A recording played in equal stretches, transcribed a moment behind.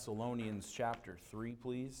Thessalonians chapter 3,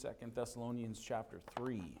 please. 2 Thessalonians chapter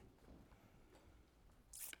 3.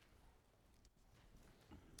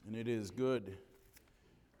 And it is good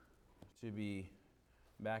to be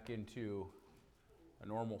back into a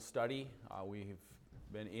normal study. We've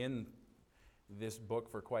been in this book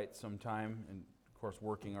for quite some time, and of course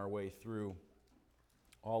working our way through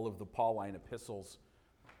all of the Pauline epistles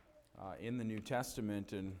in the New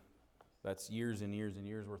Testament, and that's years and years and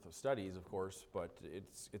years worth of studies, of course, but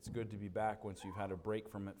it's good to be back once you've had a break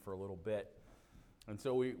from it for a little bit. And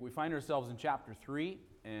so we find ourselves in chapter 3,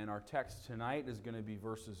 and our text tonight is going to be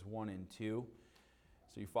verses 1 and 2.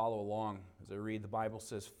 So you follow along as I read. The Bible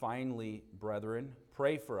says, "Finally, brethren,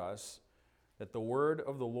 pray for us, that the word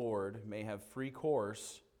of the Lord may have free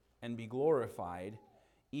course and be glorified,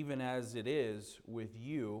 even as it is with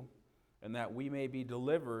you, and that we may be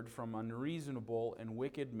delivered from unreasonable and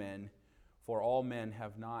wicked men, for all men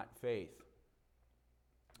have not faith."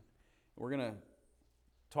 We're going to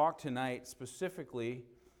talk tonight specifically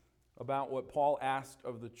about what Paul asked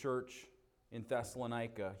of the church in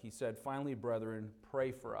Thessalonica. He said, "Finally, brethren,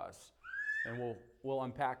 pray for us." And we'll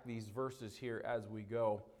unpack these verses here as we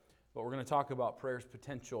go. But we're going to talk about prayer's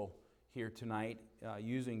potential here tonight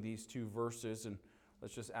using these two verses. And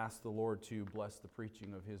let's just ask the Lord to bless the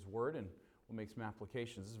preaching of His Word, and we'll make some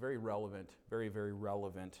applications. This is very relevant, very, very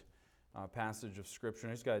relevant passage of Scripture.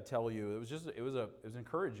 And I just got to tell you, it was an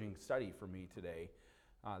encouraging study for me today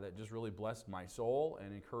that just really blessed my soul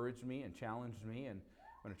and encouraged me and challenged me. And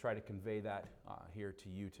I'm going to try to convey that here to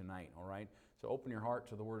you tonight, all right? So open your heart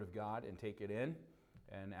to the Word of God and take it in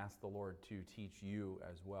and ask the Lord to teach you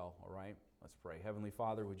as well, all right? Let's pray. Heavenly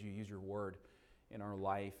Father, would you use your Word in our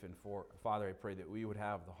life? And Father, I pray that we would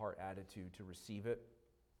have the heart attitude to receive it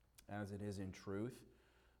as it is in truth.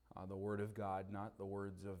 The Word of God, not the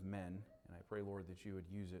words of men. And I pray, Lord, that you would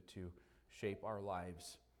use it to shape our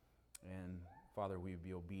lives. And Father, we would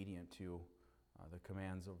be obedient to the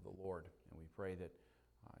commands of the Lord. And we pray that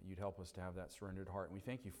you'd help us to have that surrendered heart. And we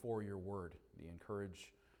thank you for your Word, the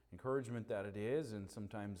encouragement that it is, and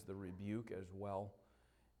sometimes the rebuke as well.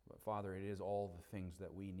 But Father, it is all the things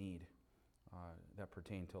that we need that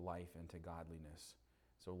pertain to life and to godliness.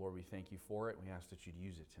 So Lord, we thank you for it. We ask that you'd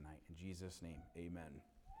use it tonight. In Jesus' name, amen.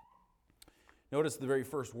 Notice the very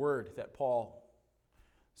first word that Paul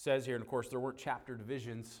says here, and of course there weren't chapter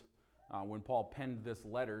divisions when Paul penned this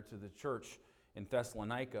letter to the church in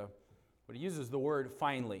Thessalonica, but he uses the word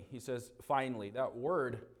finally. He says finally. That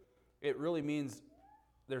word, it really means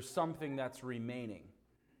there's something that's remaining.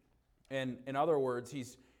 And in other words,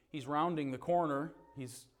 he's rounding the corner,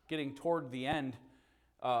 he's getting toward the end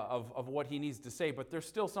of what he needs to say, but there's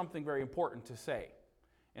still something very important to say.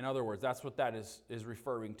 In other words, that's what that is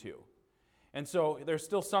referring to. And so there's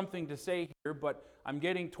still something to say here, but I'm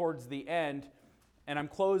getting towards the end, and I'm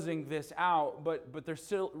closing this out, but there's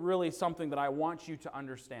still really something that I want you to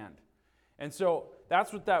understand. And so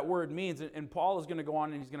that's what that word means, and Paul is going to go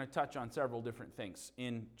on and he's going to touch on several different things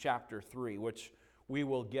in chapter 3, which we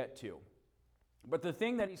will get to. But the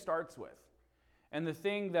thing that he starts with, and the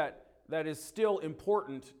thing that is still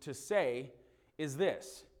important to say, is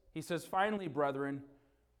this. He says, "Finally, brethren,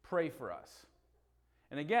 pray for us."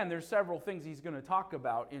 And again, there's several things he's going to talk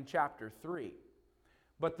about in chapter 3.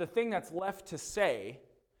 But the thing that's left to say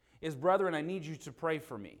is, brethren, I need you to pray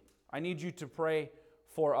for me. I need you to pray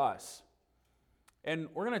for us.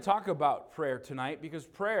 And we're going to talk about prayer tonight because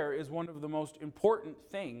prayer is one of the most important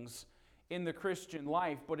things in the Christian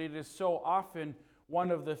life, but it is so often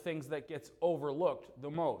one of the things that gets overlooked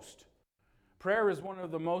the most. Prayer is one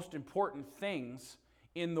of the most important things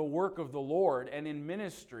in the work of the Lord and in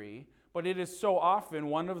ministry, but it is so often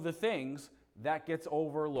one of the things that gets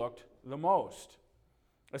overlooked the most,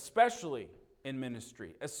 especially in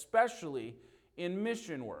ministry, especially in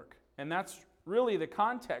mission work. And that's really the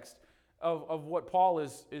context of what Paul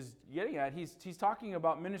is getting at. He's talking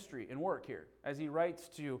about ministry and work here as he writes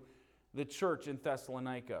to the church in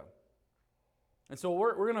Thessalonica. And so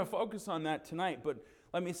we're going to focus on that tonight, but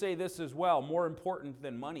let me say this as well. More important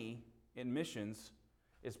than money in missions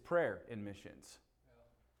is prayer in missions.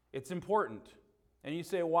 It's important. And you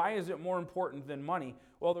say, why is it more important than money?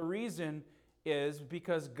 Well, the reason is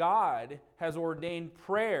because God has ordained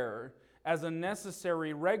prayer as a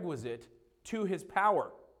necessary requisite to His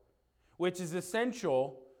power, which is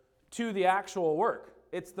essential to the actual work.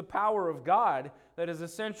 It's the power of God that is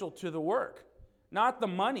essential to the work, not the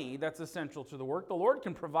money that's essential to the work. The Lord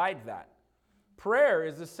can provide that. Prayer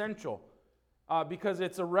is essential because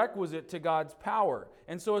it's a requisite to God's power.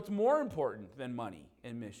 And so it's more important than money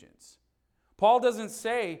in missions. Paul doesn't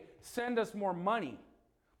say, send us more money.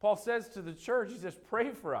 Paul says to the church, he says,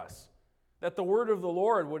 pray for us. that the word of the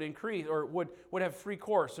Lord would increase or would have free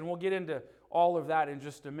course. And we'll get into all of that in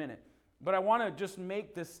just a minute. But I want to just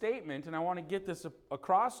make this statement, and I want to get this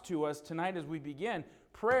across to us tonight as we begin.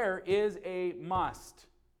 Prayer is a must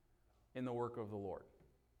in the work of the Lord.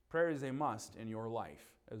 Prayer is a must in your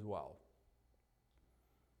life as well.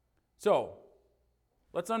 So,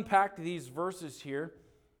 let's unpack these verses here.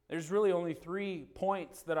 There's really only 3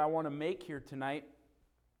 points that I want to make here tonight,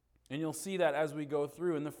 and you'll see that as we go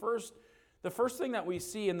through. And the first thing that we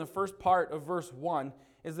see in the first part of verse 1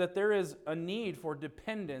 is that there is a need for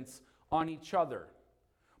dependence on each other.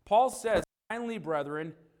 Paul says, finally,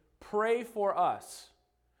 brethren, pray for us.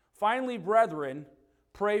 Finally, brethren,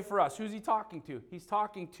 pray for us. Who's he talking to? He's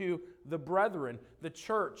talking to the brethren, the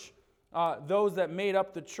church, those that made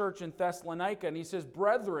up the church in Thessalonica. And he says,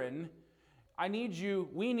 brethren,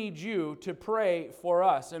 we need you to pray for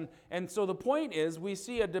us. And so the point is, we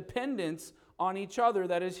see a dependence on each other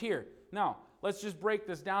that is here. Now, let's just break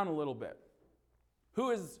this down a little bit.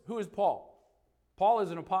 Who is Paul? Paul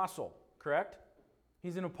is an apostle, correct?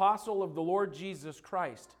 He's an apostle of the Lord Jesus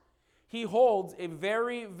Christ. He holds a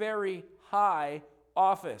very, very high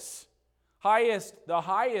office. The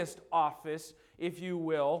highest office, if you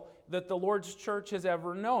will, that the Lord's church has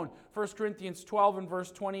ever known. 1 Corinthians 12 and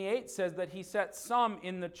verse 28 says that he set some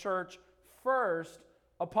in the church first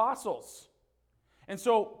apostles. And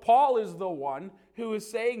so Paul is the one who is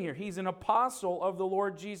saying here, he's an apostle of the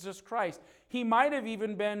Lord Jesus Christ. He might have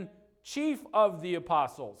even been chief of the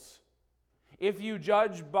apostles. If you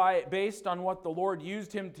judge based on what the Lord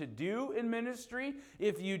used him to do in ministry,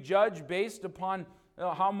 if you judge based upon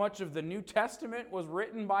how much of the New Testament was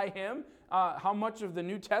written by him, how much of the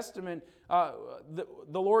New Testament the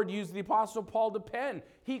Lord used the Apostle Paul to pen,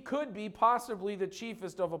 he could be possibly the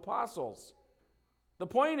chiefest of apostles. The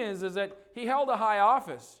point is that he held a high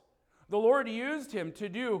office. The Lord used him to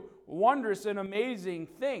do wondrous and amazing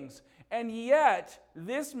things. And yet,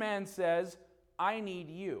 this man says, I need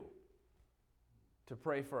you to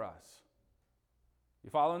pray for us. You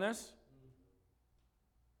following this?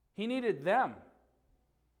 He needed them,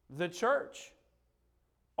 the church,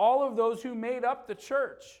 all of those who made up the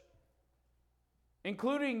church,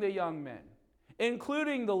 including the young men,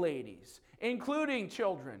 including the ladies, including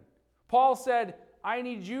children. Paul said, I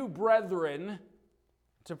need you, brethren,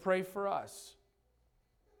 to pray for us.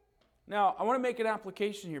 Now, I want to make an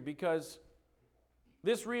application here because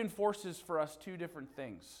this reinforces for us 2 different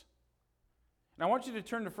things. And I want you to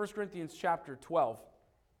turn to 1 Corinthians chapter 12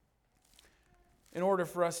 in order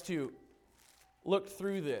for us to look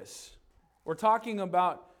through this. We're talking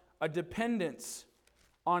about a dependence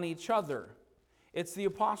on each other. It's the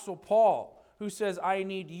Apostle Paul who says, I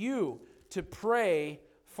need you to pray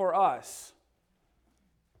for us.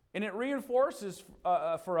 And it reinforces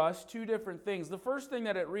for us 2 different things. The first thing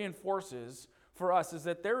that it reinforces for us is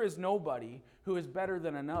that there is nobody who is better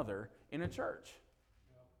than another in a church.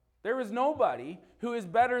 There is nobody who is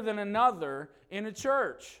better than another in a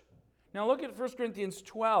church. Now look at 1 Corinthians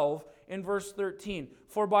 12 in verse 13.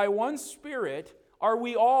 For by one Spirit are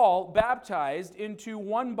we all baptized into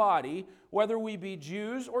one body, whether we be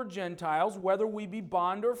Jews or Gentiles, whether we be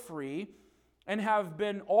bond or free, and have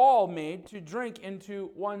been all made to drink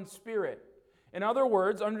into one Spirit. In other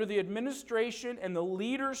words, under the administration and the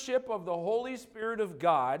leadership of the Holy Spirit of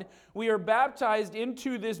God, we are baptized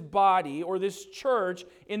into this body or this church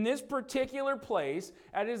in this particular place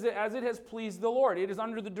as it has pleased the Lord. It is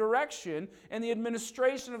under the direction and the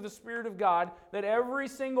administration of the Spirit of God that every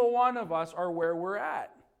single one of us are where we're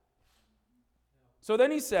at. So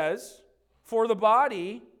then he says, for the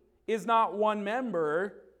body is not one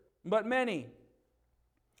member, but many.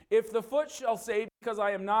 If the foot shall say, because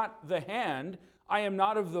I am not the hand, I am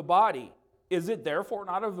not of the body, is it therefore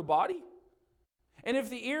not of the body? And if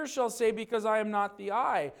the ear shall say, because I am not the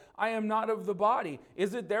eye, I am not of the body,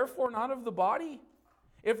 is it therefore not of the body?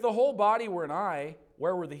 If the whole body were an eye,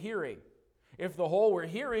 where were the hearing? If the whole were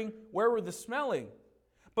hearing, where were the smelling?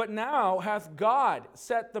 But now hath God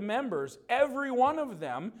set the members, every one of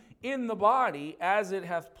them, in the body, as it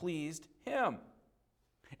hath pleased him.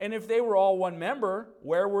 And if they were all one member,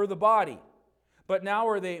 where were the body? But now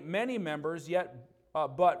are they many members, yet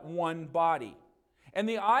but one body. And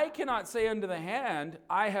the eye cannot say unto the hand,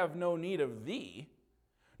 I have no need of thee,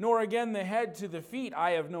 nor again the head to the feet,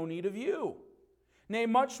 I have no need of you. Nay,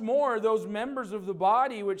 much more, those members of the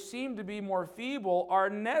body which seem to be more feeble are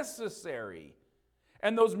necessary.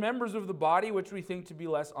 And those members of the body which we think to be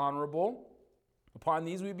less honorable, upon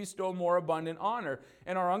these we bestow more abundant honor,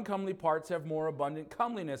 and our uncomely parts have more abundant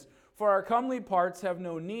comeliness. For our comely parts have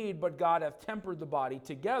no need, but God hath tempered the body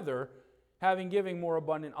together, having given more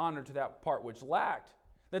abundant honor to that part which lacked,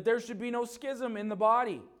 that there should be no schism in the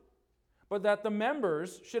body, but that the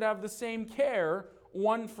members should have the same care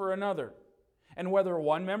one for another. And whether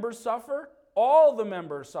one member suffer, all the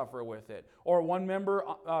members suffer with it. Or one member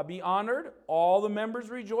be honored, all the members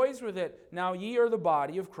rejoice with it. Now ye are the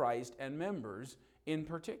body of Christ, and members in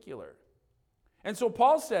particular. And so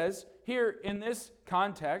Paul says here in this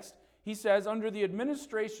context, he says, under the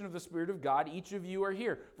administration of the Spirit of God, each of you are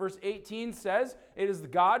here. Verse 18 says, it is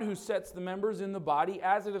God who sets the members in the body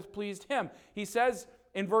as it hath pleased him. He says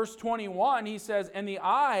in verse 21, he says, and the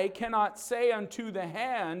eye cannot say unto the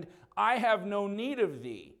hand, I have no need of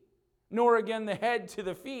thee, nor again the head to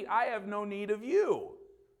the feet, I have no need of you.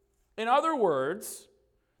 In other words,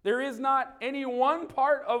 there is not any one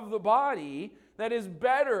part of the body that is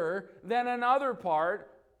better than another part.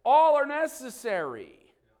 All are necessary.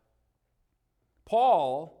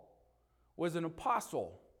 Paul was an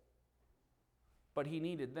apostle, but he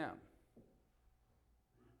needed them.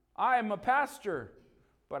 I am a pastor,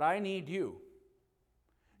 but I need you.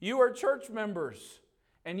 You are church members,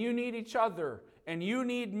 and you need each other, and you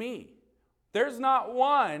need me. There's not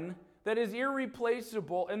one that is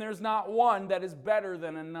irreplaceable, and there's not one that is better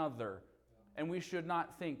than another. And we should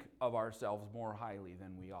not think of ourselves more highly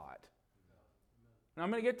than we ought. Now, I'm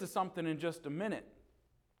going to get to something in just a minute.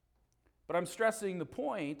 But I'm stressing the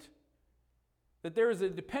point that there is a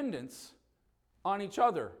dependence on each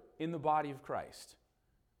other in the body of Christ.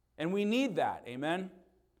 And we need that, amen?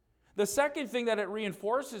 The second thing that it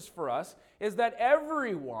reinforces for us is that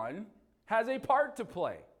everyone has a part to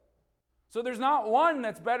play. So there's not one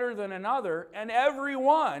that's better than another, and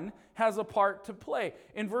everyone has a part to play.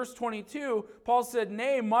 In verse 22, Paul said,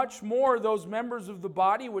 nay, much more those members of the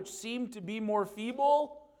body which seem to be more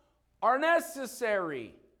feeble are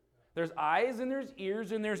necessary. There's eyes and there's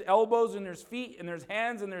ears and there's elbows and there's feet and there's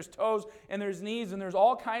hands and there's toes and there's knees and there's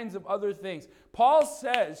all kinds of other things. Paul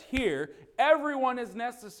says here, everyone is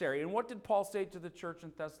necessary. And what did Paul say to the church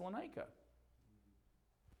in Thessalonica?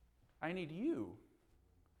 I need you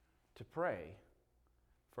to pray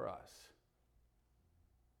for us.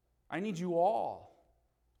 I need you all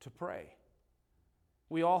to pray.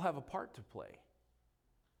 We all have a part to play.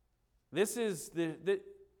 This is the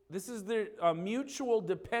mutual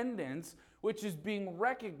dependence which is being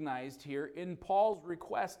recognized here in Paul's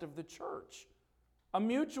request of the church. A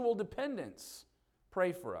mutual dependence.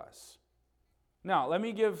 Pray for us. Now, let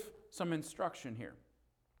me give some instruction here.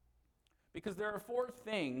 Because there are 4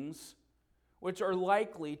 things which are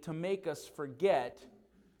likely to make us forget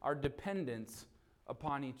our dependence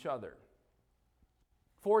upon each other.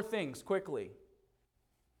 4 things, quickly.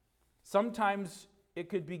 Sometimes it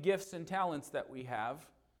could be gifts and talents that we have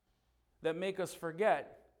that make us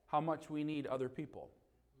forget how much we need other people.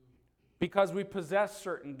 Because we possess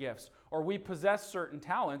certain gifts or we possess certain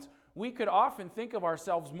talents, we could often think of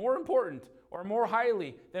ourselves more important or more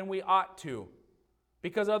highly than we ought to.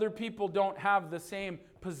 Because other people don't have the same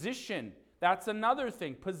position. That's another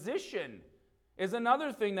thing. Position is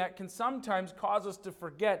another thing that can sometimes cause us to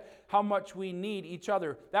forget how much we need each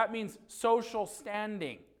other. That means social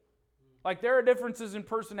standing. Like there are differences in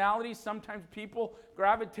personalities. Sometimes people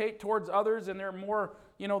gravitate towards others and they're more,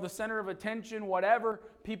 the center of attention, whatever.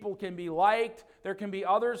 People can be liked. There can be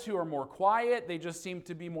others who are more quiet. They just seem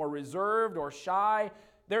to be more reserved or shy.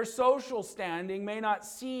 Their social standing may not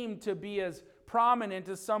seem to be as prominent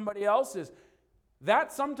as somebody else's.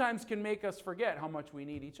 That sometimes can make us forget how much we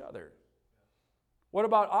need each other. What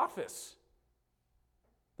about office?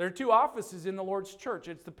 There are 2 offices in the Lord's church.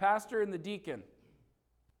 It's the pastor and the deacon.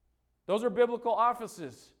 Those are biblical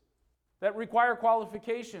offices that require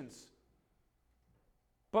qualifications.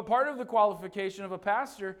 But part of the qualification of a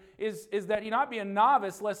pastor is that he not be a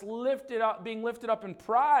novice, lest being lifted up in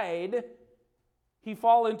pride, he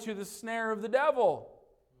fall into the snare of the devil.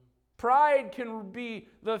 Pride can be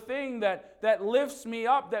the thing that lifts me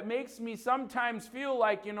up, that makes me sometimes feel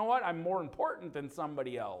like, I'm more important than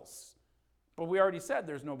somebody else. But we already said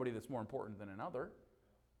there's nobody that's more important than another.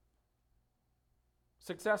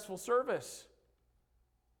 Successful service.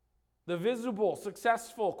 The visible,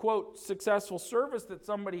 successful, quote, successful service that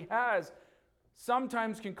somebody has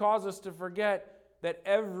sometimes can cause us to forget that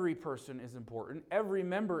every person is important, every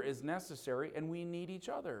member is necessary, and we need each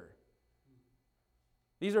other.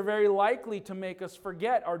 These are very likely to make us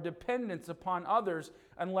forget our dependence upon others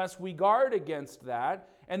unless we guard against that,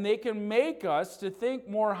 and they can make us to think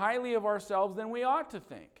more highly of ourselves than we ought to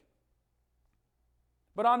think.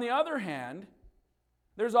 But on the other hand,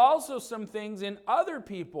 there's also some things in other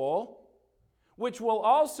people which will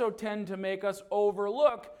also tend to make us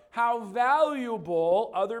overlook how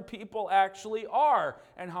valuable other people actually are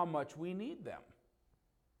and how much we need them.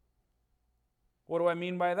 What do I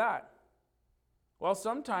mean by that? Well,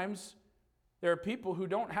 sometimes there are people who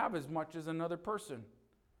don't have as much as another person.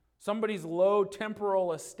 Somebody's low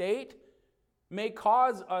temporal estate may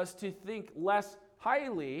cause us to think less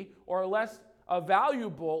highly or less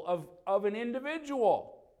valuable of an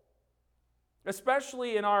individual.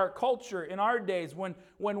 Especially in our culture, in our days, when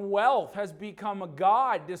wealth has become a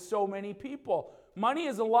god to so many people. Money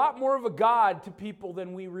is a lot more of a god to people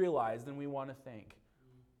than we realize, than we want to think.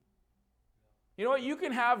 You know what? You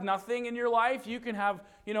can have nothing in your life. You can have,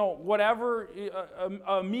 whatever,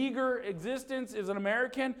 a meager existence as an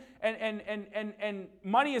American, and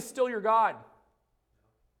money is still your god.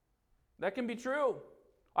 That can be true.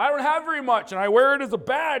 I don't have very much, and I wear it as a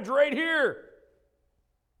badge right here.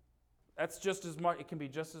 That's just as much. It can be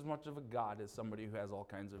just as much of a god as somebody who has all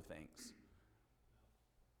kinds of things.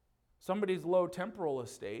 Somebody's low temporal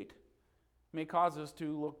estate may cause us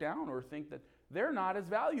to look down or think that they're not as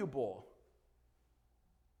valuable.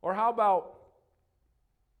 Or how about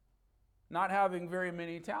not having very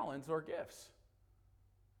many talents or gifts?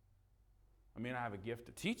 I mean, I have a gift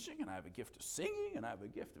of teaching, and I have a gift of singing, and I have a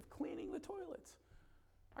gift of cleaning the toilets.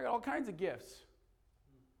 I got all kinds of gifts.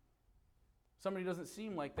 Somebody doesn't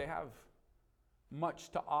seem like they have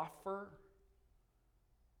much to offer,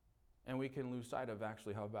 and we can lose sight of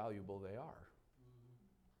actually how valuable they are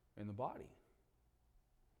in the body.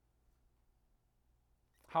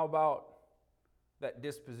 How about that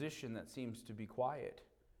disposition that seems to be quiet,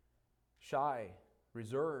 shy,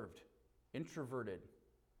 reserved, introverted?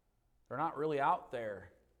 They're not really out there.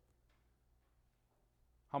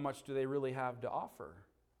 How much do they really have to offer?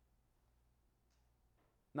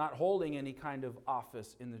 Not holding any kind of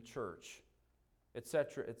office in the church,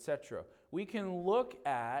 etc., etc. We can look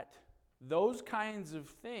at those kinds of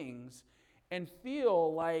things and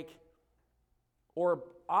feel like, or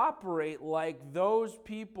operate like, those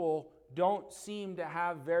people don't seem to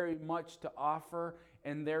have very much to offer,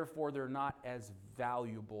 and therefore they're not as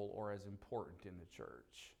valuable or as important in the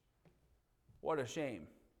church. What a shame.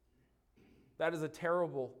 That is a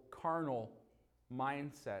terrible carnal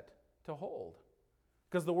mindset to hold.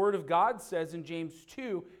 Because the Word of God says in James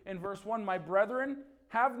 2 and verse 1, "My brethren,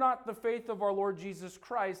 have not the faith of our Lord Jesus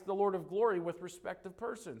Christ, the Lord of glory, with respect of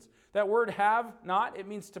persons." That word "have not," it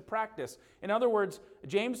means to practice. In other words,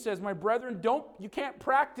 James says, my brethren, you can't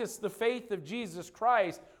practice the faith of Jesus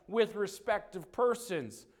Christ with respect of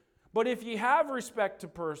persons. But if ye have respect to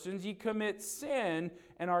persons, ye commit sin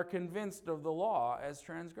and are convinced of the law as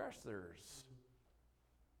transgressors.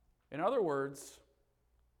 In other words,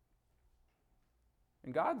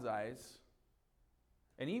 in God's eyes,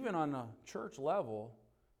 and even on a church level,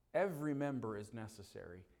 every member is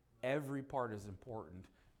necessary. Every part is important.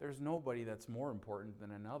 There's nobody that's more important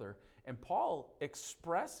than another. And Paul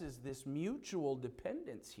expresses this mutual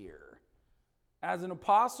dependence here. As an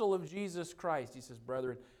apostle of Jesus Christ, he says,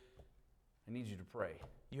 brethren, I need you to pray.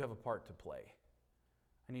 You have a part to play.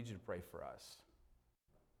 I need you to pray for us.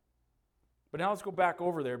 But now let's go back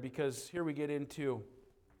over there, because here we get into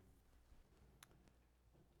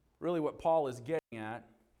really what Paul is getting at.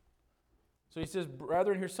 So he says,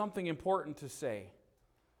 brethren, here's something important to say.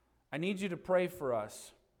 I need you to pray for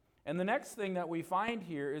us. And the next thing that we find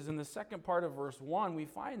here is in the second part of verse 1, we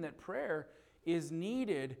find that prayer is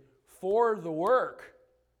needed for the work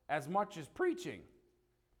as much as preaching.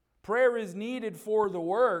 Prayer is needed for the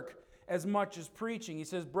work as much as preaching. He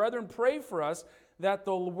says, brethren, pray for us that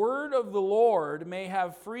the word of the Lord may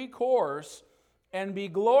have free course and be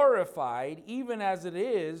glorified, even as it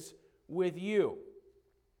is with you.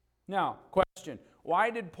 Now, question,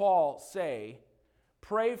 why did Paul say,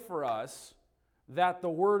 pray for us that the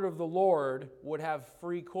word of the Lord would have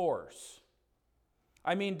free course?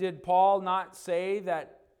 I mean, did Paul not say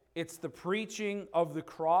that it's the preaching of the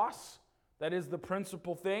cross that is the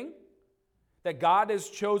principal thing? That God has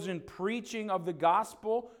chosen preaching of the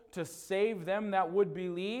gospel to save them that would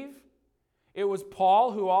believe? It was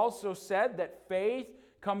Paul who also said that faith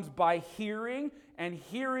comes by hearing, and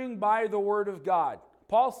hearing by the word of God.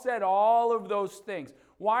 Paul said all of those things.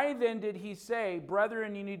 Why then did he say,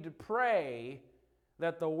 brethren, you need to pray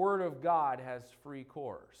that the word of God has free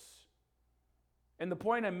course? And the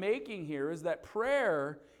point I'm making here is that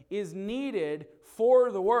prayer is needed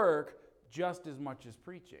for the work just as much as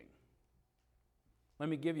preaching. Let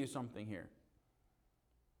me give you something here.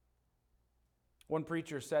 One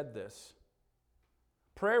preacher said this: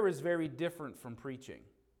 prayer is very different from preaching,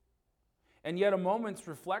 and yet a moment's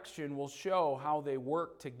reflection will show how they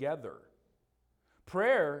work together.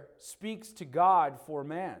 Prayer speaks to God for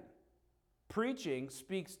man. Preaching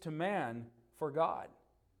speaks to man for God.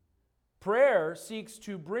 Prayer seeks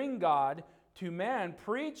to bring God to man.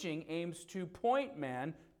 Preaching aims to point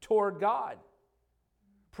man toward God.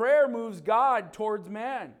 Prayer moves God towards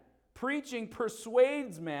man. Preaching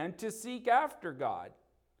persuades man to seek after God.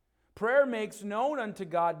 Prayer makes known unto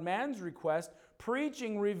God man's request.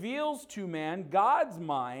 Preaching reveals to man God's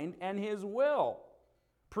mind and his will.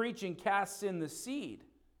 Preaching casts in the seed.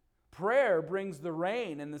 Prayer brings the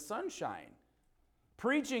rain and the sunshine.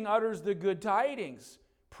 Preaching utters the good tidings.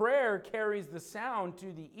 Prayer carries the sound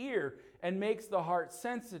to the ear and makes the heart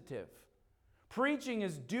sensitive. Preaching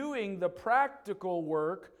is doing the practical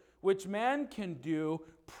work which man can do.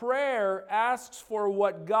 Prayer asks for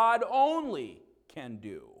what God only can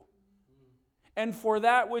do, and for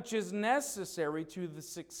that which is necessary to the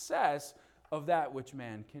success of that which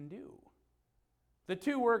man can do. The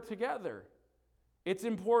two work together. It's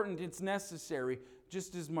important, it's necessary,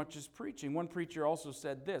 just as much as preaching. One preacher also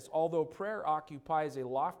said this: although prayer occupies a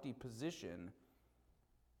lofty position,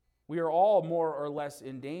 we are all more or less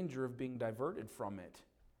in danger of being diverted from it.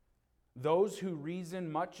 Those who reason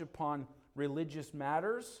much upon religious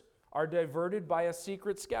matters are diverted by a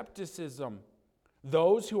secret skepticism.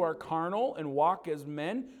 Those who are carnal and walk as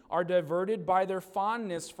men are diverted by their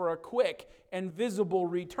fondness for a quick and visible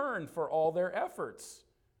return for all their efforts.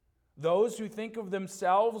 Those who think of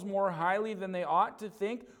themselves more highly than they ought to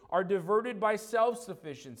think are diverted by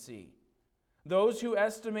self-sufficiency. Those who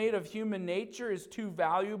estimate of human nature as too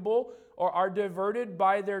valuable or are diverted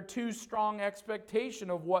by their too strong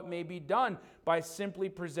expectation of what may be done by simply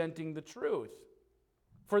presenting the truth.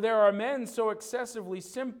 For there are men so excessively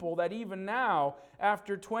simple that even now,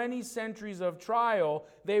 after 20 centuries of trial,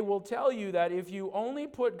 they will tell you that if you only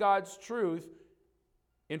put God's truth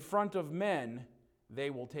in front of men,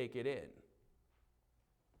 they will take it in.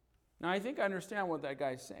 Now, I think I understand what that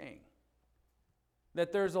guy's saying.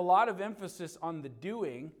 That there's a lot of emphasis on the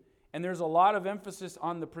doing, and there's a lot of emphasis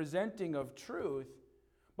on the presenting of truth.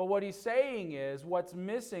 But what he's saying is, what's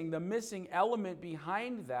missing, the missing element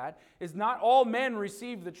behind that, is not all men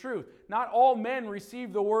receive the truth. Not all men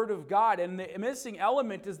receive the Word of God. And the missing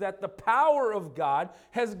element is that the power of God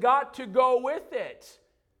has got to go with it.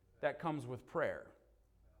 That comes with prayer.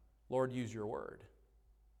 Lord, use your Word.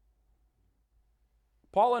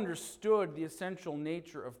 Paul understood the essential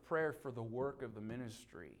nature of prayer for the work of the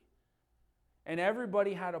ministry. And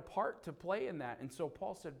everybody had a part to play in that. And so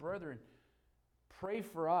Paul said, brethren, pray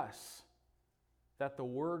for us that the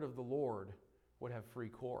word of the Lord would have free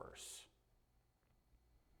course.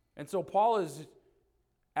 And so Paul is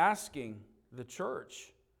asking the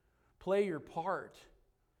church, play your part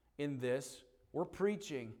in this. We're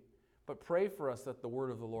preaching, but pray for us that the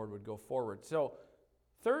word of the Lord would go forward. So,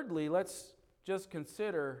 thirdly, let's just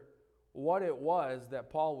consider what it was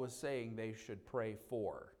that Paul was saying they should pray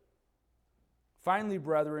for. Finally,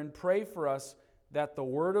 brethren, pray for us that the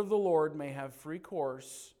word of the Lord may have free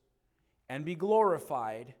course and be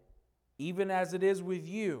glorified, even as it is with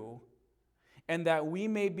you, and that we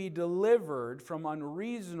may be delivered from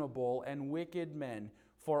unreasonable and wicked men,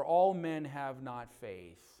 for all men have not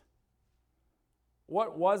faith.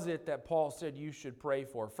 What was it that Paul said you should pray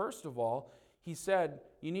for? First of all, he said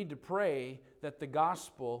you need to pray that the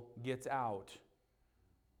gospel gets out.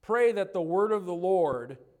 Pray that the word of the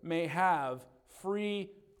Lord may have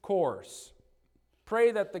free course.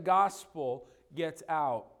 Pray that the gospel gets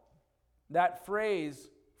out. That phrase,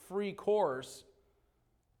 free course,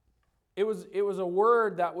 it was a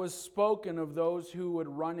word that was spoken of those who would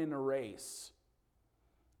run in a race.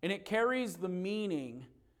 And it carries the meaning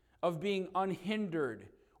of being unhindered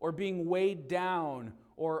or being weighed down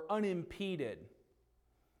or unimpeded.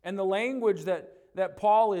 And the language that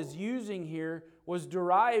Paul is using here was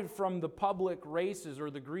derived from the public races or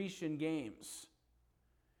the Grecian games.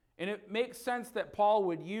 And it makes sense that Paul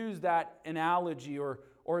would use that analogy or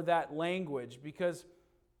that language, because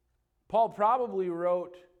Paul probably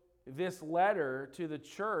wrote this letter to the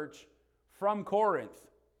church from Corinth.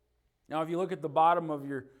 Now, if you look at the bottom of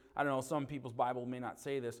your, I don't know, some people's Bible may not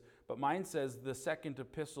say this, but mine says the second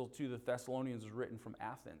epistle to the Thessalonians was written from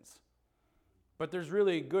Athens. But there's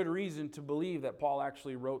really good reason to believe that Paul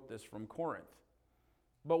actually wrote this from Corinth.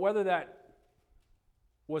 But whether that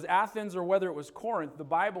was Athens or whether it was Corinth, the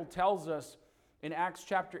Bible tells us in Acts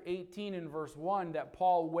chapter 18 and verse 1 that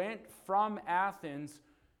Paul went from Athens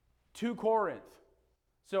to Corinth.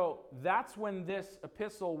 So that's when this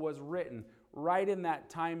epistle was written, right in that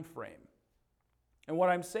time frame. And what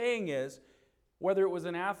I'm saying is, whether it was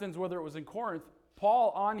in Athens, whether it was in Corinth,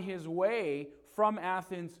 Paul on his way from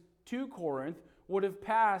Athens to Corinth would have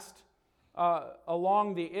passed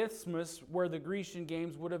along the isthmus where the Grecian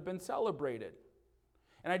games would have been celebrated.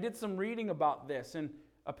 And I did some reading about this, and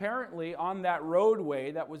apparently on that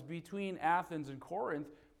roadway that was between Athens and Corinth,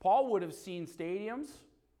 Paul would have seen stadiums.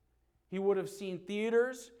 He would have seen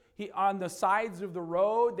theaters. On the sides of the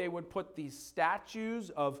road, they would put these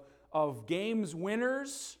statues of games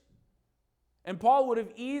winners. And Paul would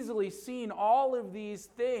have easily seen all of these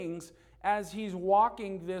things as he's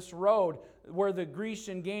walking this road where the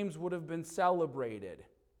Grecian games would have been celebrated.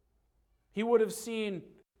 He would have seen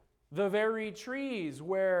the very trees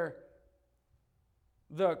where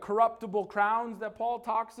the corruptible crowns that Paul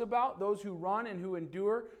talks about, those who run and who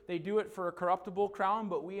endure, they do it for a corruptible crown,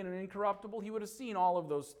 but we in an incorruptible. He would have seen all of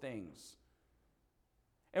those things.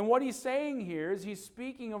 And what he's saying here is he's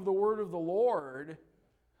speaking of the word of the Lord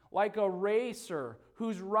like a racer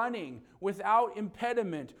who's running without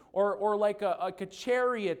impediment, or like a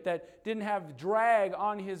chariot that didn't have drag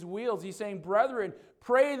on his wheels. He's saying, brethren,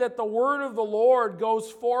 pray that the word of the Lord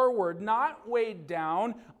goes forward, not weighed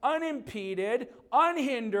down, unimpeded,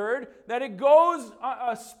 unhindered, that it goes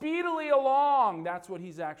speedily along. That's what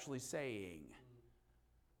he's actually saying.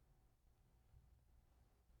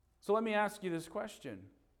 So let me ask you this question.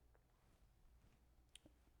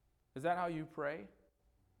 Is that how you pray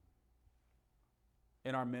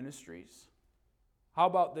in our ministries? How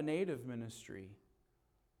about the native ministry?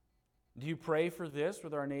 Do you pray for this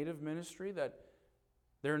with our native ministry, that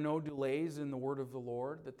there are no delays in the word of the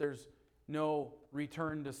Lord, that there's no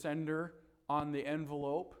return to sender on the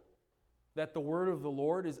envelope, that the word of the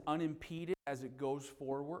Lord is unimpeded as it goes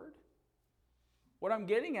forward? What I'm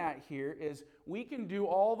getting at here is we can do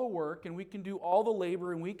all the work and we can do all the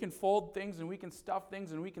labor and we can fold things and we can stuff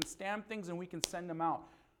things and we can stamp things and we can send them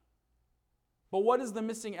out. But what is the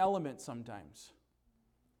missing element sometimes?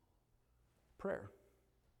 Prayer.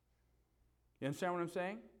 You understand what I'm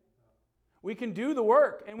saying? We can do the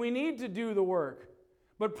work, and we need to do the work.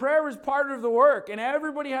 But prayer is part of the work, and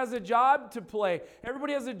everybody has a job to play.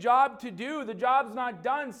 Everybody has a job to do. The job's not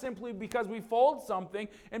done simply because we fold something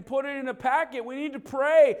and put it in a packet. We need to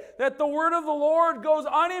pray that the word of the Lord goes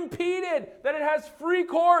unimpeded, that it has free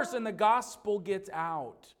course, and the gospel gets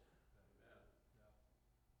out.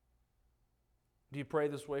 Do you pray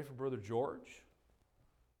this way for Brother George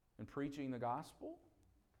in preaching the gospel?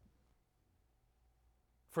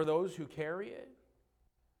 For those who carry it?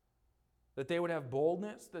 That they would have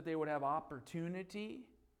boldness, that they would have opportunity,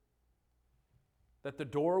 that the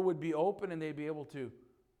door would be open and they'd be able to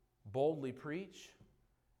boldly preach,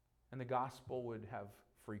 and the gospel would have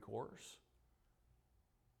free course?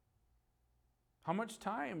 How much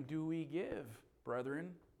time do we give,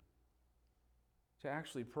 brethren, to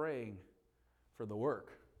actually praying for the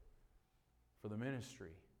work, for the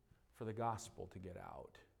ministry, for the gospel to get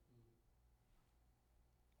out?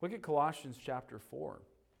 Look at Colossians chapter 4.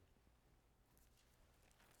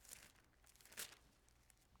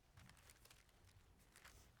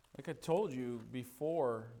 Like I told you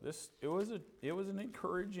before, it was an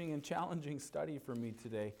encouraging and challenging study for me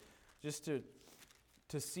today, just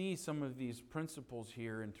to see some of these principles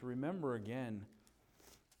here and to remember again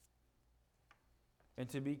and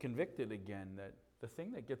to be convicted again that the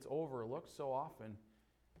thing that gets overlooked so often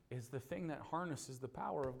is the thing that harnesses the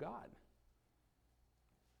power of God.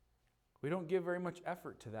 We don't give very much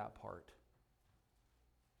effort to that part.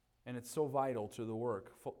 And it's so vital to the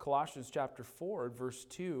work. Colossians chapter 4, verse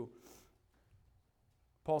 2,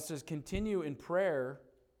 Paul says, continue in prayer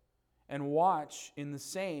and watch in the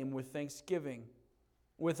same with thanksgiving.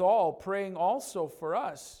 Withal, praying also for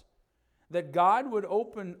us, that God would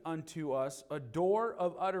open unto us a door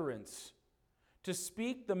of utterance, to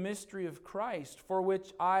speak the mystery of Christ, for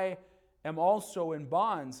which I am also in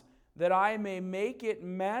bonds, that I may make it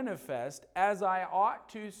manifest as I ought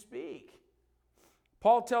to speak.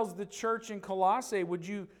 Paul tells the church in Colossae, would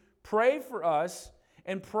you pray for us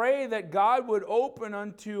and pray that God would open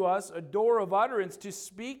unto us a door of utterance to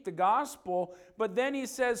speak the gospel? But then he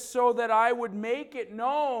says, so that I would make it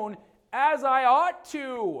known as I ought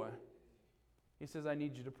to. He says, I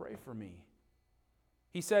need you to pray for me.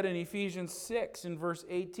 He said in Ephesians 6 in verse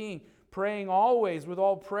 18, praying always with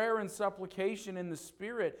all prayer and supplication in the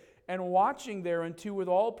Spirit, and watching thereunto with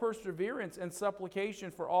all perseverance and supplication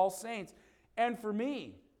for all saints, and for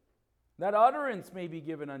me, that utterance may be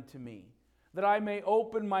given unto me, that I may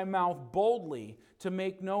open my mouth boldly to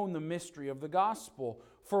make known the mystery of the gospel,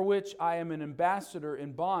 for which I am an ambassador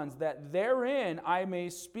in bonds, that therein I may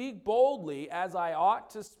speak boldly as I ought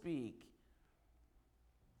to speak.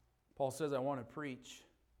 Paul says, I want to preach,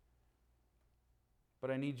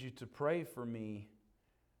 but I need you to pray for me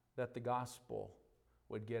that the gospel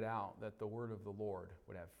would get out, that the word of the Lord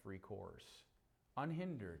would have free course,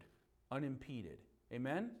 unhindered, unimpeded.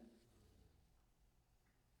 Amen?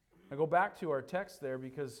 I go back to our text there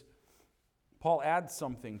because Paul adds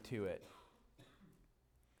something to it.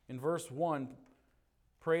 In verse 1,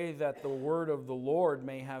 pray that the word of the Lord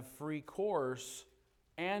may have free course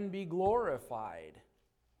and be glorified.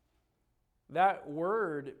 That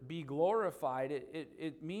word, be glorified,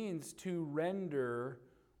 it means to render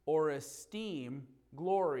or esteem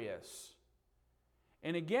glorious.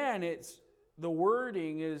 And again, it's the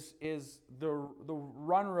wording is the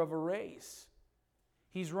runner of a race.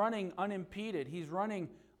 He's running unimpeded. He's running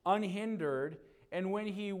unhindered. And when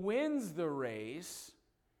he wins the race,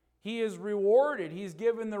 he is rewarded. He's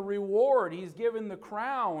given the reward. He's given the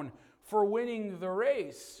crown for winning the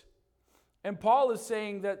race. And Paul is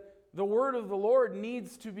saying that the word of the Lord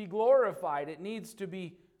needs to be glorified. It needs to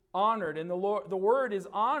be honored. And the word is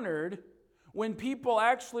honored when people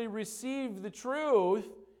actually receive the truth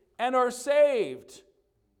and are saved.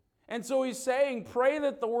 And so he's saying, pray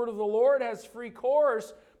that the word of the Lord has free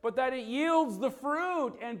course, but that it yields the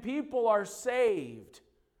fruit and people are saved.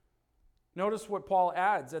 Notice what Paul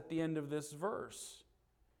adds at the end of this verse.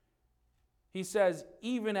 He says,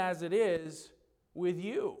 even as it is with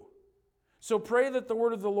you. So pray that the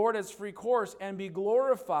word of the Lord has free course and be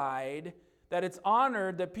glorified, that it's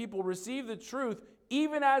honored, that people receive the truth,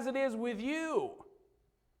 even as it is with you.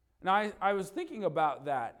 Now, I was thinking about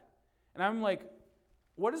that, and I'm like,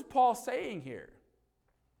 what is Paul saying here?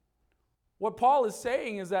 What Paul is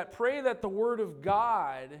saying is that pray that the word of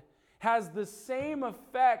God has the same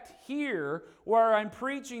effect here, where I'm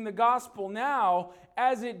preaching the gospel now,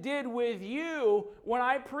 as it did with you when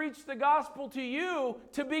I preached the gospel to you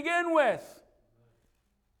to begin with.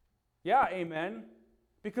 Yeah, amen.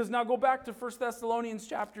 Because now go back to 1 Thessalonians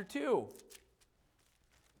chapter 2.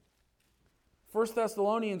 1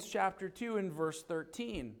 Thessalonians chapter 2 and verse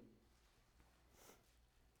 13.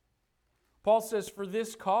 Paul says, for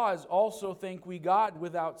this cause also thank we God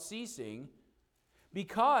without ceasing,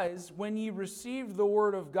 because when ye received the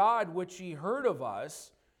word of God which ye heard of us,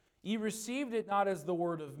 ye received it not as the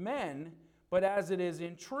word of men, but as it is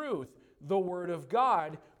in truth, the word of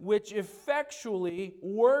God, which effectually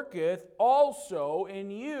worketh also in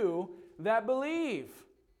you that believe.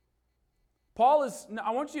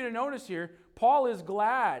 I want you to notice here, Paul is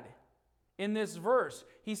glad in this verse.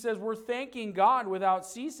 He says we're thanking God without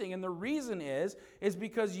ceasing, and the reason is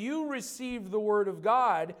because you received the word of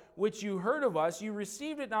God, which you heard of us. You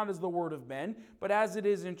received it not as the word of men, but as it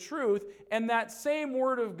is in truth, and that same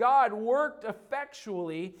word of God worked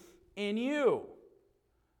effectually in you.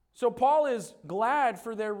 So Paul is glad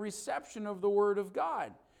for their reception of the word of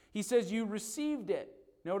God. He says you received it.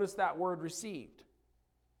 Notice that word received.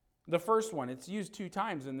 The first one, it's used 2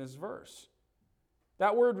 times in this verse.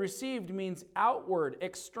 That word received means outward,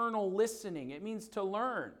 external listening. It means to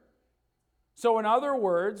learn. So in other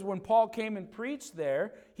words, when Paul came and preached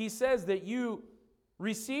there, he says that you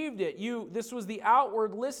received it. This was the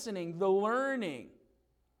outward listening, the learning.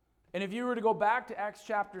 And if you were to go back to Acts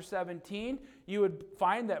chapter 17, you would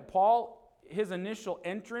find that Paul, his initial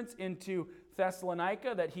entrance into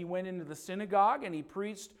Thessalonica, that he went into the synagogue and he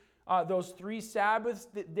preached those 3 Sabbath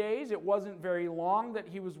days. It wasn't very long that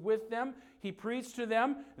he was with them. He preached to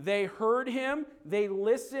them. They heard him. They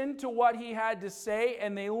listened to what he had to say,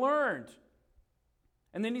 and they learned.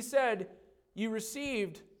 And then he said, you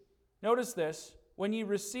received, notice this, when ye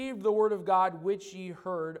received the word of God, which ye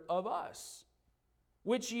heard of us.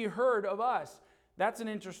 Which ye heard of us. That's an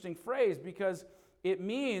interesting phrase because it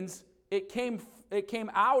means it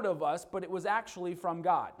came out of us, but it was actually from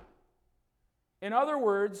God. In other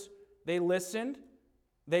words, they listened,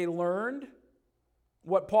 they learned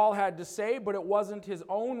what Paul had to say, but it wasn't his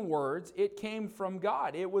own words. It came from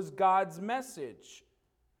God. It was God's message.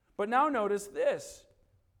 But now notice this.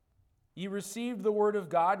 Ye received the word of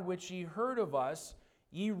God, which ye heard of us.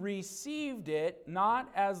 Ye received it not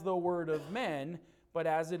as the word of men, but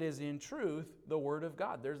as it is in truth, the word of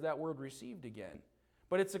God. There's that word received again.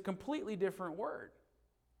 But it's a completely different word.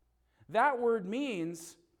 That word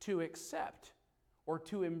means to accept or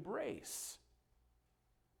to embrace.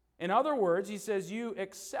 In other words, he says you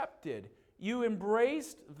accepted, you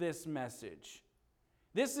embraced this message.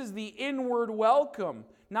 This is the inward welcome,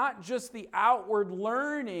 not just the outward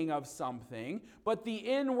learning of something, but the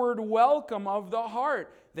inward welcome of the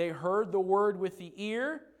heart. They heard the word with the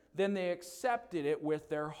ear, then they accepted it with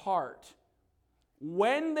their heart.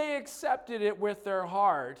 When they accepted it with their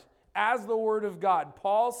heart as the word of God,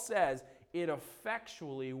 Paul says it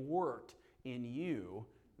effectually worked in you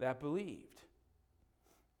that believed.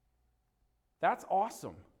 That's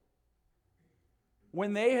awesome.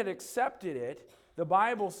 When they had accepted it, the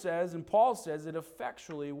Bible says, and Paul says, it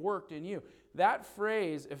effectually worked in you. That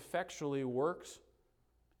phrase, effectually works,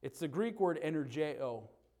 It's the Greek word energeo.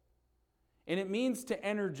 And it means to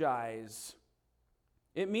energize.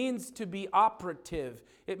 It means to be operative.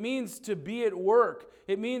 It means to be at work.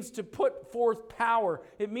 It means to put forth power.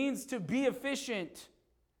 It means to be efficient.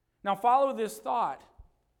 Now follow this thought.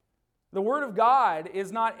 The Word of God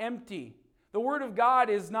is not empty. The Word of God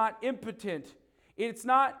is not impotent. It's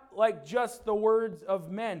not like just the words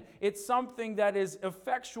of men. It's something that is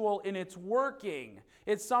effectual in its working.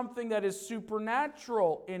 It's something that is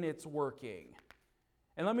supernatural in its working.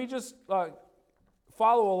 And let me just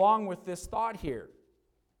follow along with this thought here.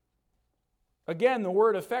 Again, the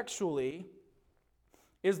word effectually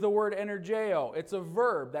is the word energeo. It's a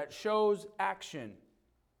verb that shows action.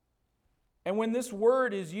 And when this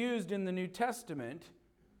word is used in the New Testament,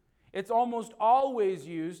 it's almost always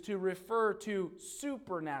used to refer to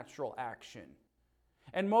supernatural action.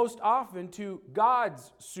 And most often to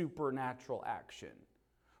God's supernatural action.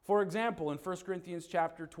 For example, in 1 Corinthians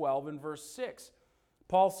chapter 12 and verse 6,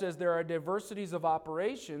 Paul says there are diversities of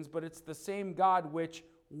operations, but it's the same God which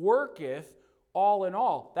worketh all in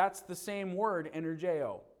all. That's the same word,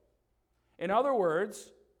 energeo. In other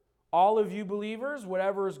words, all of you believers,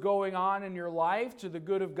 whatever is going on in your life to the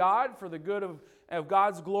good of God, for the good of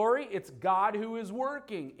God's glory, it's God who is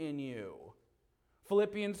working in you.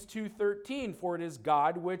 Philippians 2:13, for it is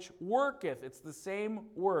God which worketh. It's the same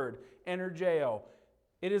word, energeo.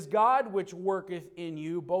 It is God which worketh in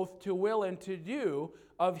you both to will and to do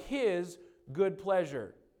of His good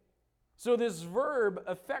pleasure. So this verb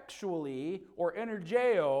effectually or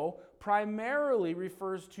energeo primarily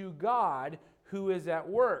refers to God who is at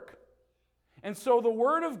work. And so the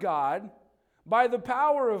Word of God, by the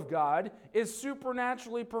power of God, is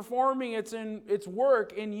supernaturally performing its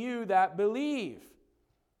work in you that believe.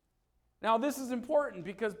 Now this is important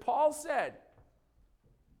because Paul said,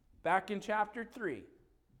 back in chapter 3,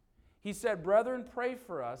 he said, brethren, pray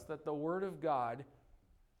for us that the Word of God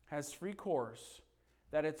has free course,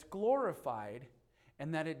 that it's glorified,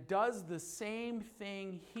 and that it does the same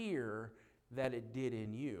thing here that it did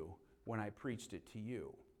in you when I preached it to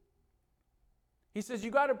you. He says,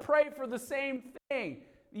 you got to pray for the same thing.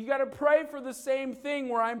 You got to pray for the same thing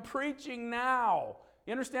where I'm preaching now.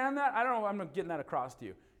 You understand that? I don't know if I'm getting that across to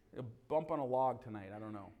you. A bump on a log tonight, I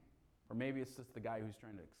don't know. Or maybe it's just the guy who's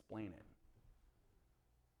trying to explain it.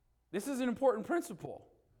 This is an important principle.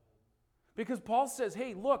 Because Paul says,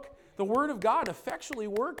 hey, look, the Word of God effectually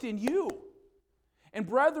worked in you. And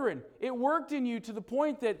brethren, it worked in you to the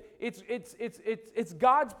point that it's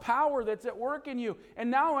God's power that's at work in you. And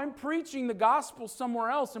now I'm preaching the gospel somewhere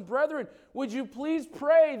else. And brethren, would you please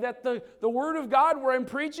pray that the Word of God where I'm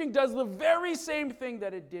preaching does the very same thing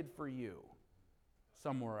that it did for you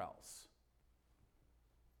somewhere else.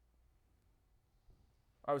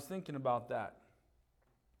 I was thinking about that.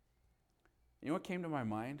 You know what came to my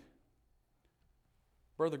mind?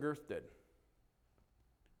 Brother Girth did.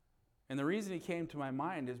 And the reason he came to my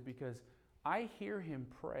mind is because I hear him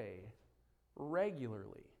pray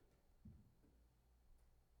regularly.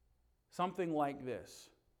 Something like this.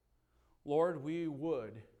 Lord, we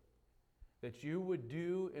would that you would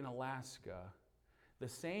do in Alaska the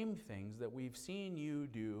same things that we've seen you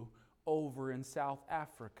do over in South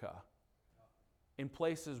Africa. In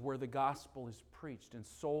places where the gospel is preached and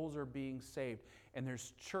souls are being saved and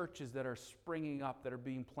there's churches that are springing up that are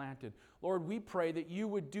being planted. Lord, we pray that you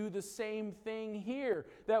would do the same thing here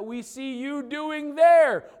that we see you doing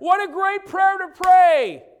there. What a great prayer to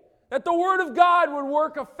pray! That the Word of God would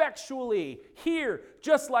work effectually here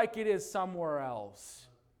just like it is somewhere else.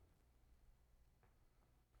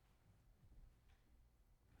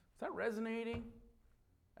 Is that resonating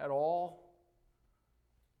at all?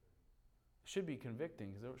 Should be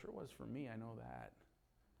convicting, because it sure was for me, I know that.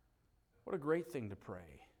 What a great thing to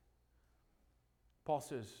pray. Paul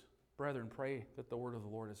says, brethren, pray that the word of the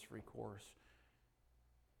Lord is free course,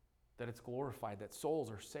 that it's glorified, that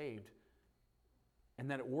souls are saved,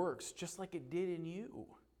 and that it works just like it did in you.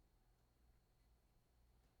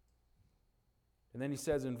 And then he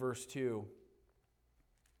says in verse 2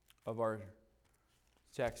 of our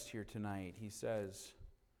text here tonight, he says,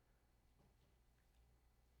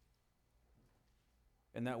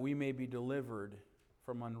 and that we may be delivered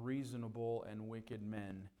from unreasonable and wicked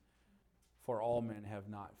men, for all men have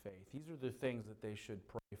not faith. These are the things that they should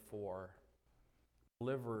pray for.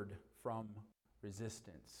 Delivered from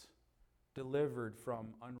resistance. Delivered from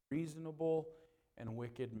unreasonable and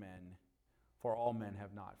wicked men, for all men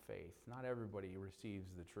have not faith. Not everybody receives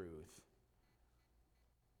the truth.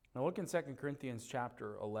 Now look in 2 Corinthians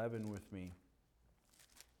chapter 11 with me.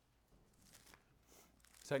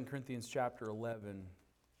 2 Corinthians chapter 11.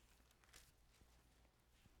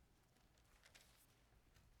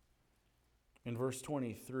 In verse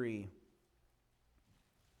 23,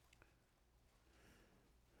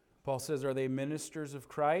 Paul says, "Are they ministers of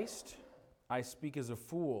Christ? I speak as a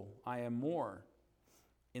fool. I am more.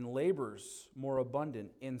 In labors more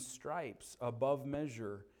abundant, in stripes above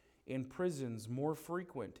measure, in prisons more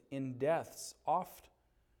frequent, in deaths oft.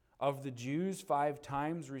 Of the Jews 5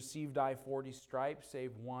 times received I 40 stripes,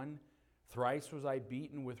 save one. Thrice was I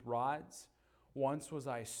beaten with rods. Once was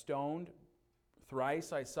I stoned.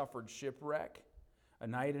 Thrice I suffered shipwreck. A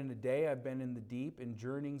night and a day I've been in the deep, in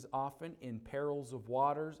journeyings often, in perils of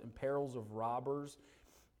waters, in perils of robbers,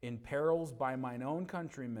 in perils by mine own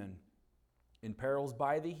countrymen, in perils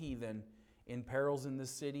by the heathen, in perils in the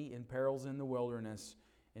city, in perils in the wilderness,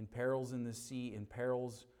 in perils in the sea, in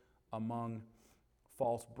perils among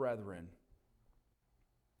false brethren."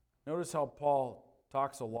 Notice how Paul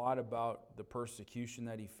talks a lot about the persecution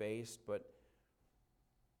that he faced, but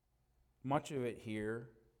much of it here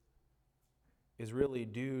is really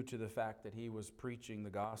due to the fact that he was preaching the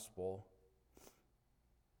gospel.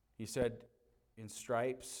 He said, in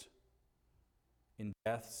stripes, in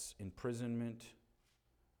deaths, imprisonment,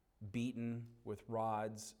 beaten with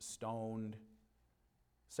rods, stoned,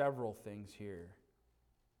 several things here.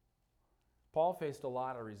 Paul faced a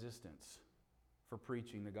lot of resistance for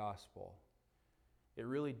preaching the gospel. It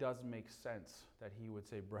really does make sense that he would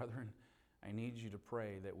say, "Brethren, I need you to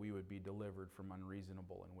pray that we would be delivered from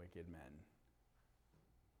unreasonable and wicked men."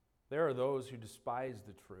 There are those who despise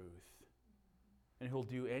the truth and who'll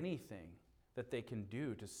do anything that they can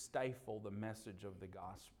do to stifle the message of the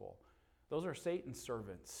gospel. Those are Satan's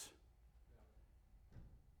servants.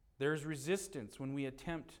 There's resistance when we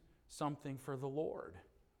attempt something for the Lord.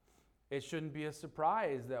 It shouldn't be a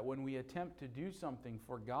surprise that when we attempt to do something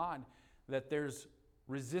for God, that there's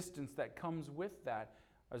resistance that comes with that.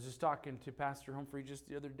 I was just talking to Pastor Humphrey just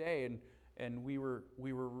the other day, and we were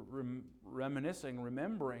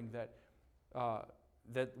remembering that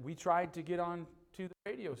that we tried to get on to the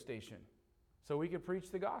radio station so we could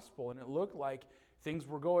preach the gospel, and it looked like things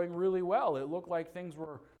were going really well. It looked like things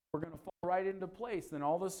were going to fall right into place. Then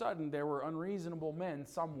all of a sudden, there were unreasonable men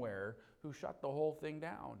somewhere who shut the whole thing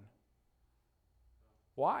down.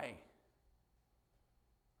 Why?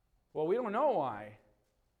 Well, we don't know why.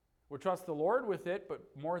 We'll trust the Lord with it,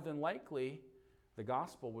 but more than likely, the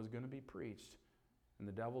gospel was going to be preached, and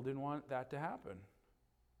the devil didn't want that to happen.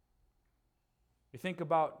 You think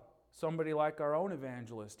about somebody like our own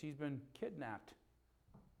evangelist. He's been kidnapped.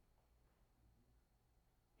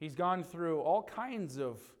 He's gone through all kinds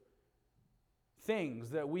of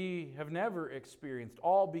things that we have never experienced,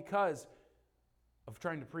 all because of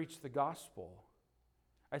trying to preach the gospel.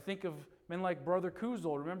 I think of men like Brother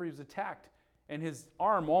Kuzel. Remember, he was attacked and his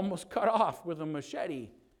arm almost cut off with a machete.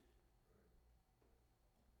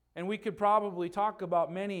 And we could probably talk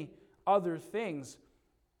about many other things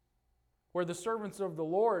where the servants of the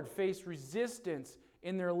Lord face resistance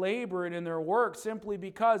in their labor and in their work simply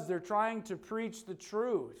because they're trying to preach the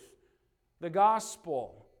truth, the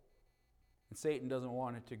gospel. And Satan doesn't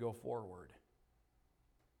want it to go forward.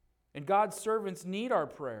 And God's servants need our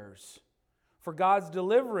prayers for God's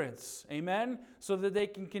deliverance, amen, so that they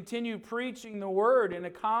can continue preaching the word and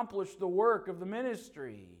accomplish the work of the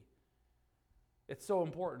ministry. It's so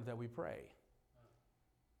important that we pray.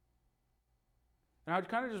 And I'd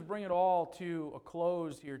kind of just bring it all to a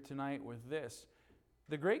close here tonight with this.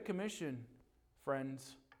 The Great Commission,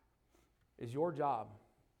 friends, is your job.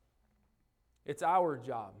 It's our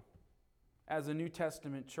job as a New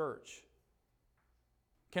Testament church.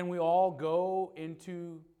 Can we all go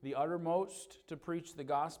into the uttermost to preach the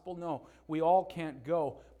gospel? No, we all can't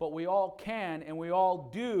go, but we all can and we all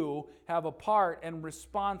do have a part and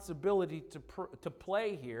responsibility to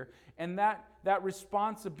play here. And that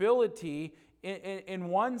responsibility, in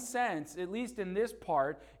one sense, at least in this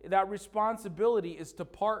part, that responsibility is to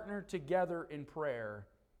partner together in prayer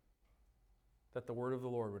that the word of the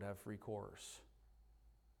Lord would have free course,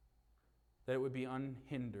 that it would be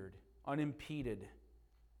unhindered, unimpeded,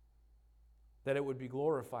 that it would be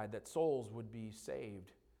glorified, that souls would be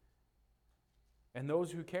saved. And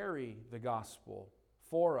those who carry the gospel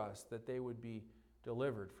for us, that they would be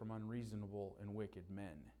delivered from unreasonable and wicked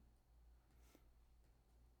men.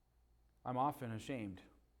 I'm often ashamed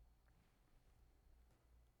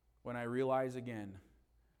when I realize again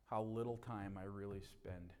how little time I really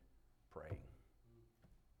spend praying.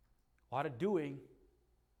 A lot of doing,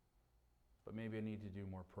 but maybe I need to do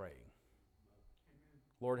more praying.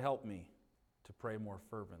 Lord, help me to pray more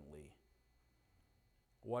fervently.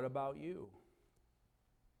 What about you?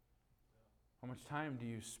 How much time do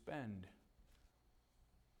you spend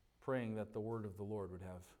praying that the word of the Lord would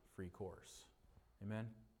have free course? Amen?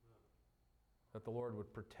 that the Lord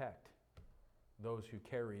would protect those who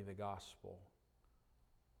carry the gospel,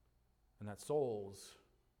 and that souls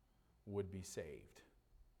would be saved.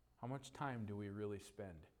 How much time do we really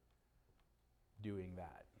spend doing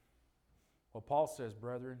that? Well, Paul says,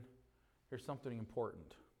 brethren, here's something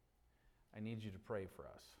important. I need you to pray for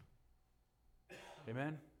us.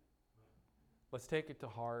 Amen? Let's take it to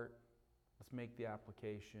heart. Let's make the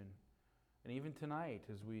application. And even tonight,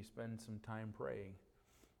 as we spend some time praying,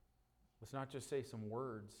 let's not just say some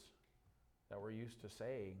words that we're used to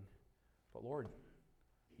saying, but Lord,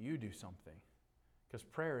 you do something. Because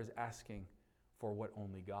prayer is asking for what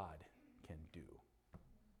only God can do.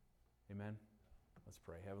 Amen? Let's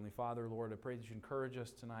pray. Heavenly Father, Lord, I pray that you encourage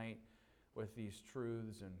us tonight with these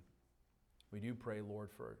truths. And we do pray, Lord,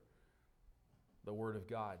 for the Word of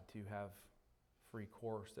God to have free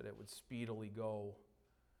course, that it would speedily go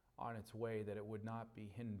on its way, that it would not be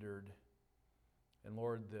hindered. And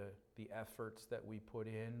Lord, the efforts that we put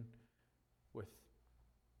in with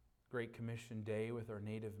Great Commission Day, with our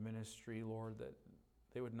native ministry, Lord, that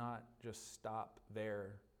they would not just stop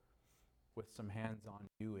there with some hands-on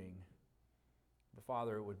doing. But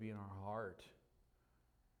Father, it would be in our heart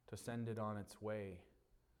to send it on its way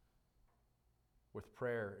with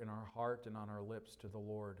prayer in our heart and on our lips to the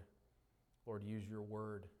Lord. Lord, use your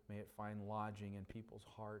word. May it find lodging in people's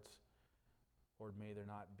hearts. Lord, may there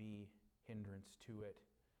not be hindrance to it.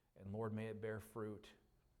 And Lord, may it bear fruit.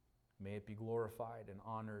 May it be glorified and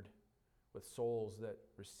honored with souls that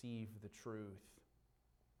receive the truth.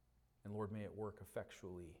 And Lord, may it work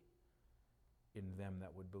effectually in them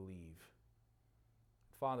that would believe.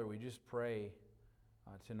 Father, we just pray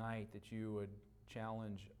tonight that you would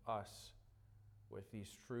challenge us with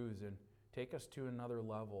these truths and take us to another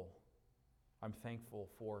level. I'm thankful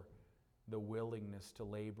for the willingness to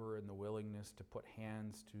labor and the willingness to put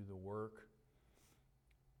hands to the work.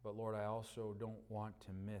 But Lord, I also don't want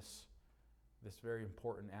to miss this very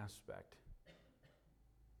important aspect,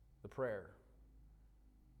 the prayer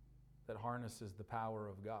that harnesses the power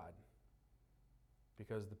of God,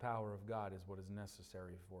 because the power of God is what is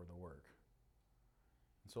necessary for the work.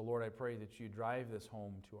 And so, Lord, I pray that you drive this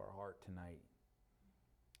home to our heart tonight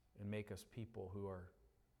and make us people who are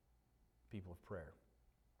people of prayer,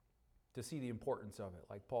 to see the importance of it,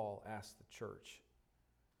 like Paul asked the church.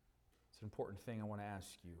 It's an important thing I want to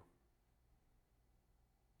ask you,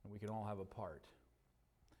 and we can all have a part.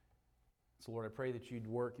 So, Lord, I pray that you'd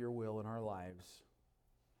work your will in our lives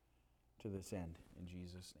to this end. In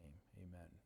Jesus' name, amen.